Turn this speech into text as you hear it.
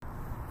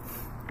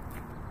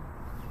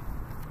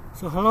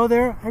So hello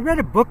there. I read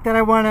a book that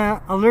I want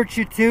to alert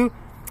you to.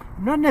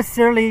 I'm not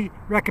necessarily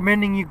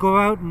recommending you go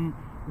out and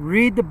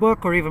read the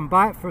book or even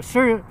buy it. For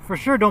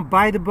sure don't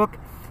buy the book,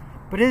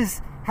 but it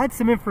has had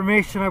some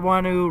information I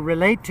want to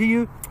relate to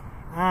you.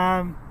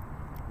 And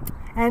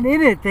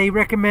in it they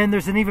recommend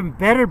there's an even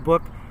better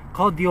book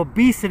called The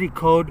Obesity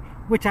Code,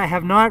 which I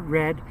have not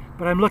read,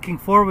 but I'm looking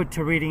forward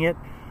to reading it.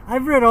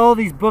 I've read all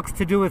these books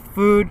to do with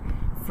food,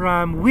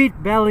 from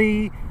Wheat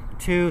Belly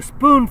to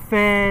Spoon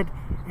Fed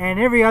and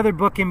every other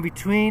book in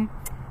between.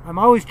 I'm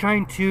always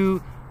trying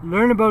to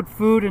learn about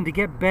food and to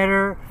get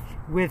better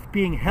with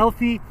being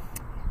healthy.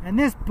 And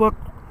this book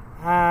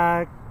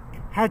had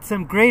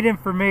some great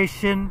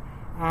information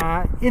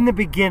in the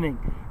beginning.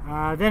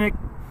 Then it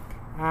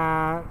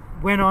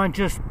went on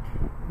just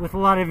with a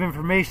lot of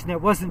information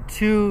that wasn't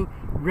too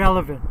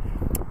relevant.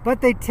 But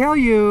they tell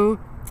you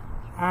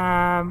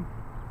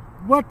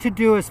what to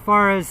do as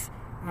far as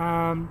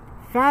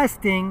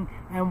fasting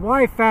and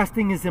why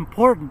fasting is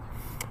important.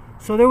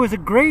 So there was a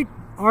great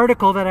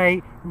article that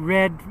I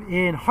read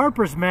in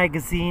Harper's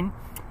Magazine,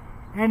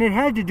 and it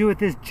had to do with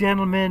this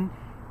gentleman,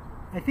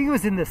 I think it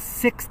was in the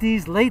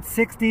 60s, late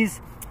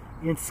 60s,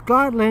 in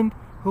Scotland,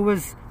 who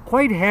was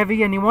quite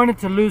heavy and he wanted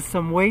to lose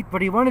some weight,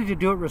 but he wanted to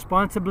do it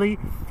responsibly.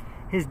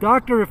 His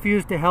doctor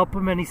refused to help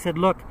him, and he said,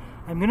 look,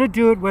 I'm going to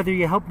do it whether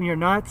you help me or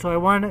not, so I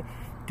want to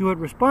do it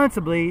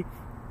responsibly.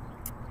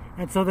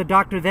 And so the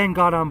doctor then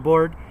got on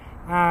board.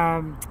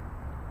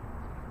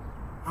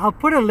 I'll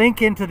put a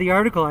link into the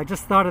article. I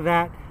just thought of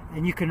that,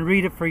 and you can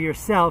read it for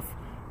yourself.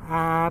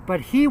 But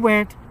he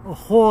went a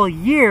whole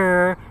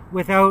year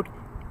without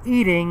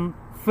eating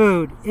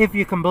food, if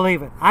you can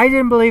believe it. I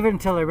didn't believe it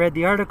until I read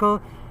the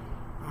article.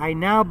 I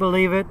now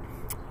believe it.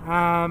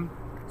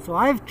 So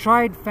I've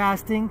tried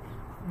fasting.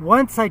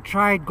 Once I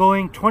tried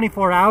going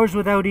 24 hours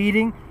without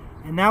eating,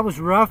 and that was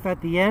rough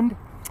at the end.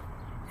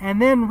 And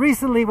then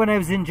recently when I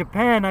was in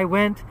Japan, I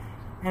went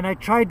and I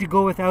tried to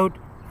go without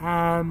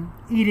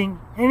eating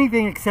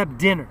anything except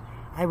dinner.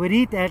 I would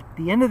eat at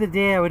the end of the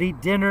day, I would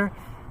eat dinner.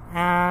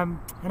 And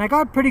I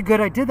got pretty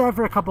good. I did that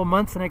for a couple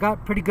months, and I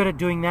got pretty good at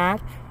doing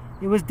that.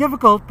 It was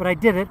difficult, but I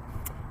did it.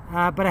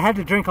 But I had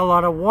to drink a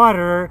lot of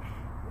water.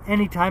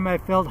 Anytime I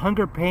felt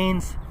hunger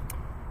pains,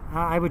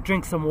 I would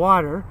drink some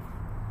water.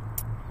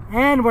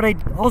 And what I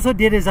also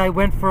did is I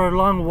went for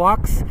long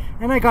walks,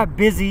 and I got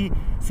busy.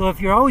 So if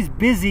you're always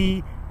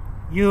busy,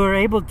 you're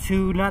able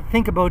to not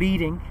think about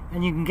eating,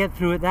 and you can get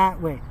through it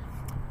that way.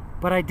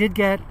 But I did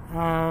get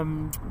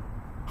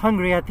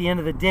hungry at the end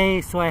of the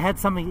day, so I had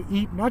something to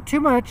eat. Not too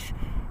much,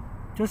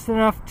 just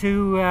enough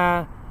to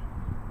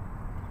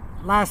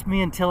last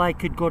me until I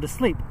could go to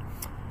sleep.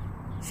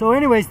 So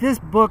anyways, this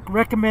book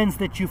recommends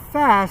that you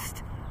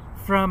fast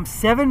from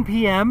 7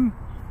 p.m.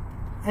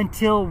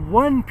 until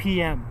 1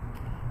 p.m.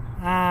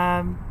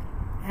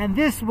 And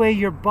this way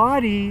your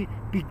body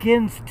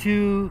begins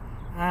to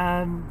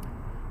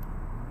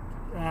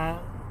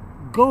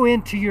go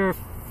into your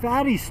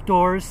fatty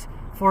stores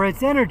for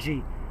its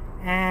energy.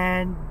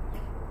 And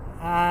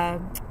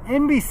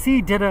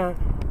NBC did a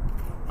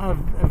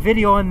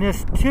video on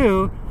this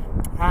too,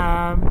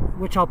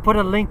 which I'll put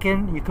a link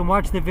in. You can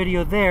watch the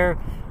video there.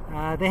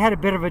 They had a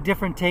bit of a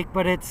different take,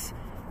 but it's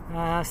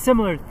a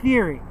similar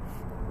theory.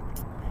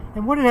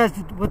 And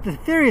what the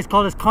theory is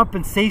called is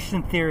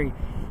compensation theory.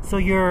 So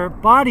your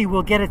body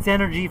will get its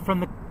energy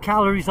from the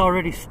calories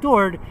already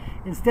stored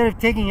instead of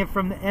taking it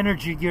from the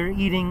energy you're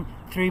eating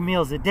 3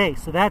 meals a day.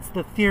 So that's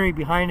the theory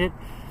behind it.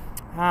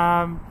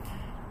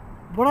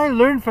 What I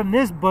learned from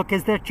this book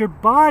is that your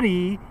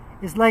body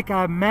is like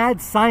a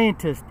mad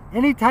scientist.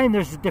 Anytime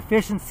there's a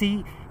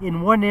deficiency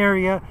in one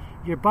area,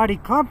 your body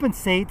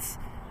compensates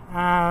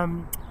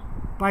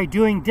by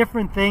doing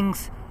different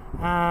things,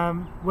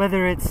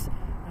 whether it's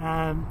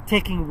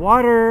taking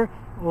water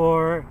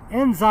or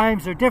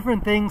enzymes or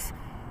different things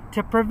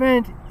to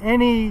prevent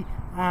any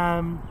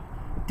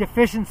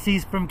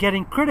deficiencies from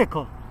getting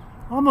critical.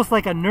 Almost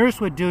like a nurse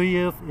would do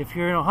you if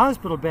you're in a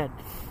hospital bed.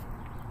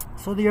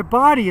 So your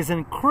body is an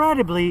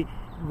incredibly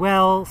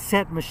well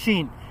set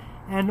machine.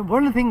 And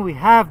one of the things we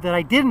have that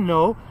I didn't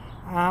know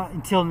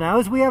until now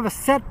is we have a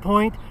set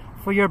point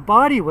for your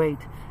body weight.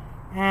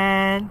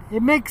 And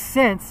it makes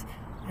sense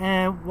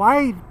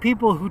why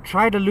people who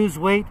try to lose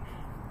weight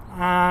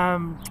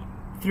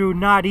through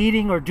not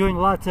eating or doing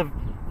lots of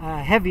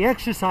heavy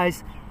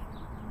exercise,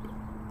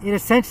 it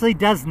essentially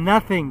does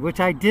nothing,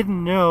 which I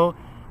didn't know,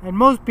 and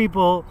most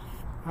people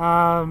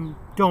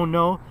don't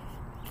know.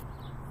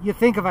 You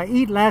think if I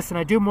eat less and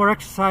I do more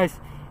exercise,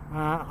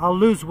 I'll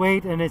lose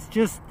weight, and it's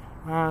just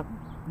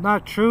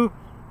not true.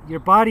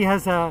 Your body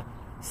has a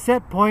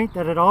set point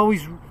that it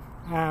always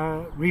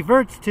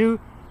reverts to,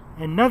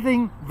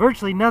 and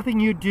virtually nothing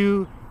you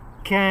do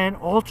can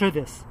alter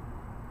this.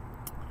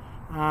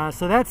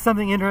 So that's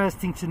something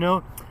interesting to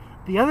know.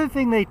 The other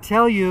thing they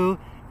tell you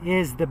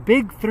is the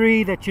big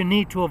 3 that you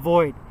need to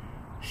avoid.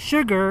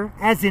 Sugar,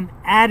 as in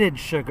added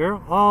sugar.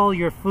 All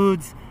your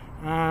foods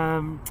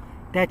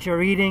that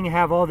you're eating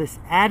have all this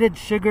added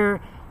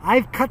sugar.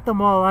 I've cut them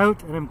all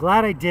out, and I'm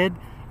glad I did.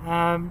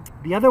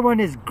 The other one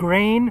is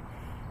grain.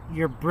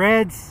 your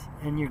breads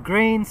and your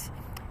grains.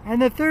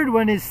 And the third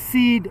one is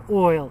seed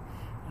oil.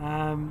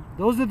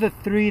 Those are the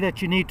three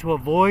that you need to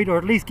avoid, or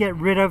at least get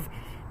rid of,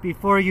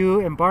 before you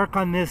embark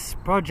on this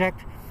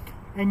project.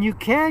 And you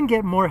can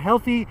get more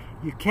healthy,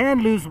 you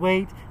can lose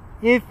weight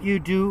if you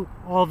do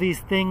all these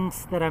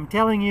things that I'm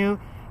telling you.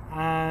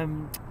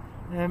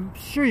 I'm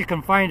sure you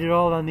can find it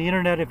all on the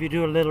internet if you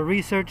do a little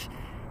research.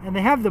 And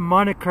they have the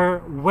moniker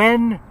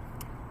when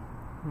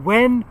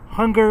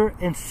hunger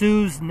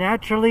ensues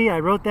naturally. I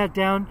wrote that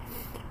down,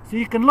 so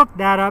you can look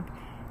that up.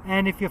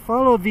 And if you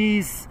follow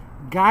these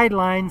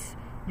guidelines,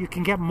 you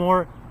can get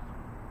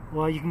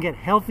you can get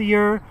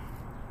healthier,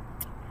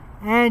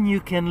 and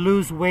you can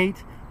lose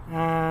weight.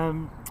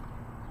 And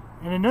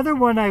another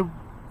one,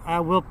 I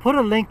will put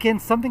a link in,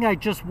 something I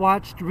just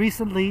watched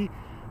recently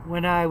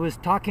when I was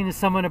talking to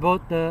someone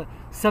about the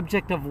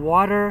subject of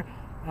water.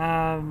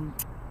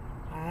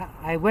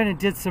 I went and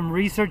did some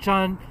research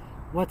on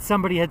what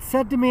somebody had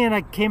said to me, and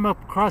I came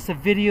across a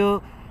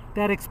video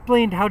that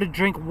explained how to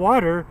drink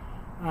water.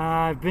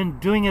 I've been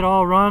doing it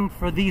all wrong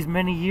for these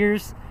many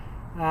years.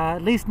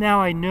 At least now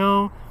I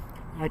know.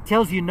 It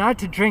tells you not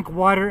to drink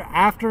water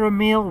after a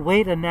meal.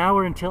 Wait an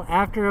hour until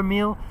after a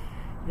meal.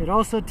 It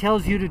also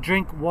tells you to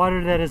drink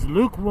water that is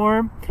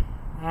lukewarm,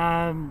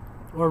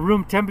 or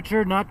room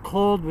temperature, not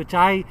cold, which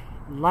I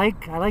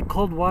like. I like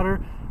cold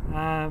water,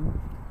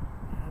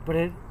 but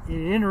it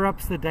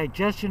interrupts the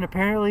digestion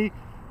apparently.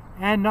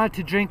 And not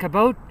to drink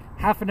about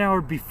half an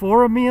hour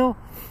before a meal.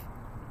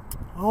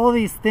 All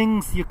these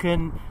things you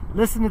can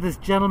listen to this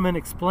gentleman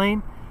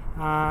explain.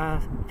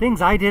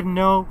 Things I didn't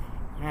know,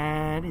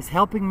 and is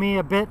helping me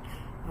a bit.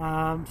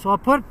 So I'll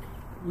put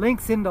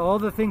links into all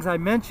the things I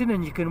mentioned,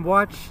 and you can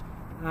watch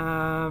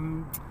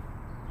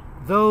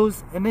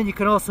those, and then you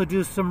can also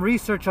do some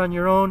research on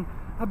your own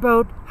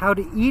about how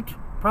to eat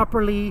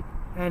properly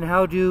and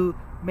how to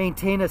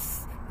maintain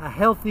a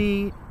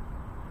healthy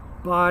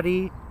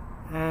body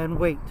and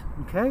weight.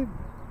 Okay?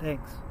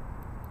 Thanks.